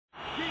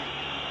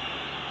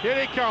Here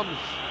he comes.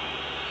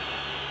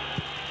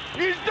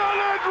 He's done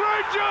it!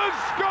 Rangers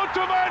go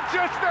to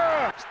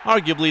Manchester!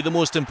 Arguably the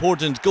most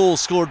important goal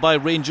scored by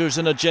Rangers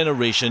in a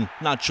generation,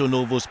 Nacho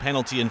Novo's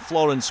penalty in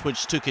Florence,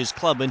 which took his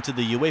club into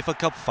the UEFA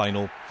Cup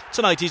final.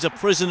 Tonight he's a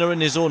prisoner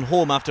in his own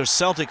home after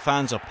Celtic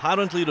fans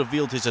apparently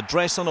revealed his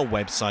address on a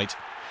website.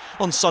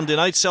 On Sunday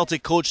night,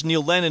 Celtic coach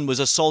Neil Lennon was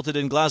assaulted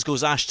in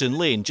Glasgow's Ashton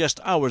Lane just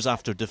hours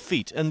after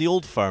defeat in the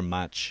Old Firm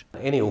match.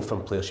 Any Old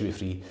Firm player should be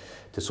free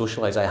to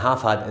socialise. I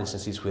have had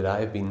instances where I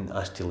have been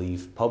asked to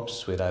leave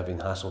pubs, where I've been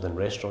hassled in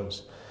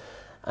restaurants,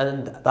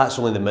 and that's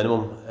only the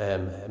minimum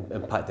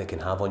impact it can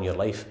have on your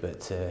life.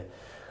 But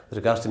with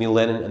regards to Neil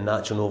Lennon and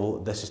Nacho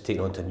Novo, this is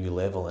taken on to a new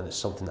level, and it's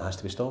something that has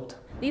to be stopped.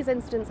 These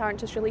incidents aren't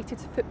just related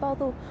to football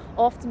though.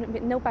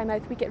 Often, nil by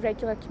mouth, we get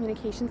regular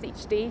communications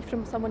each day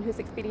from someone who's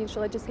experienced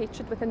religious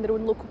hatred within their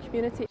own local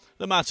community.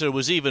 The matter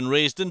was even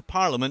raised in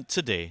Parliament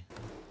today.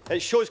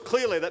 It shows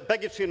clearly that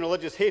bigotry and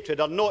religious hatred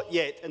are not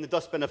yet in the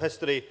dustbin of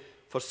history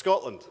for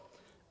Scotland.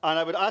 And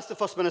I would ask the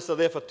First Minister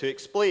therefore to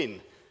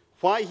explain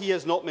why he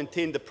has not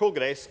maintained the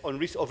progress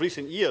of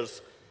recent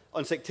years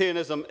on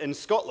sectarianism in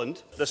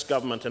Scotland. This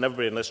government and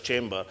everybody in this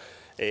chamber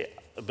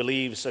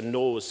believes and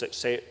knows that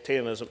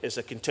sectarianism is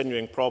a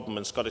continuing problem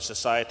in Scottish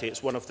society.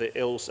 It's one of the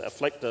ills that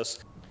afflict us.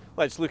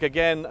 Let's look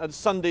again at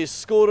Sunday's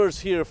scorers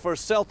here. For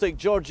Celtic,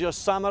 Georgios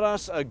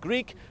Samaras, a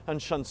Greek, and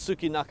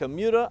Shansuke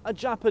Nakamura, a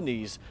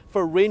Japanese.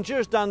 For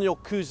Rangers, Daniel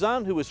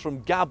Kuzan, who is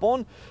from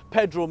Gabon,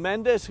 Pedro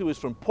Mendes, who is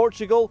from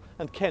Portugal,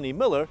 and Kenny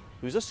Miller,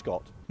 who's a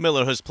Scot.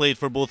 Miller has played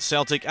for both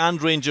Celtic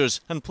and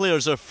Rangers, and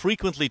players are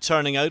frequently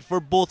turning out for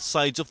both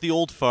sides of the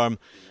Old Firm.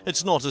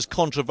 It's not as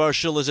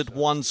controversial as it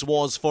once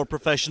was for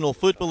professional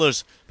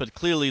footballers, but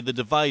clearly the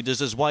divide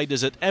is as wide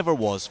as it ever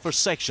was for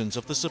sections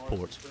of the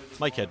support.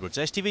 Mike Edwards,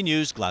 STV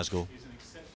News, Glasgow.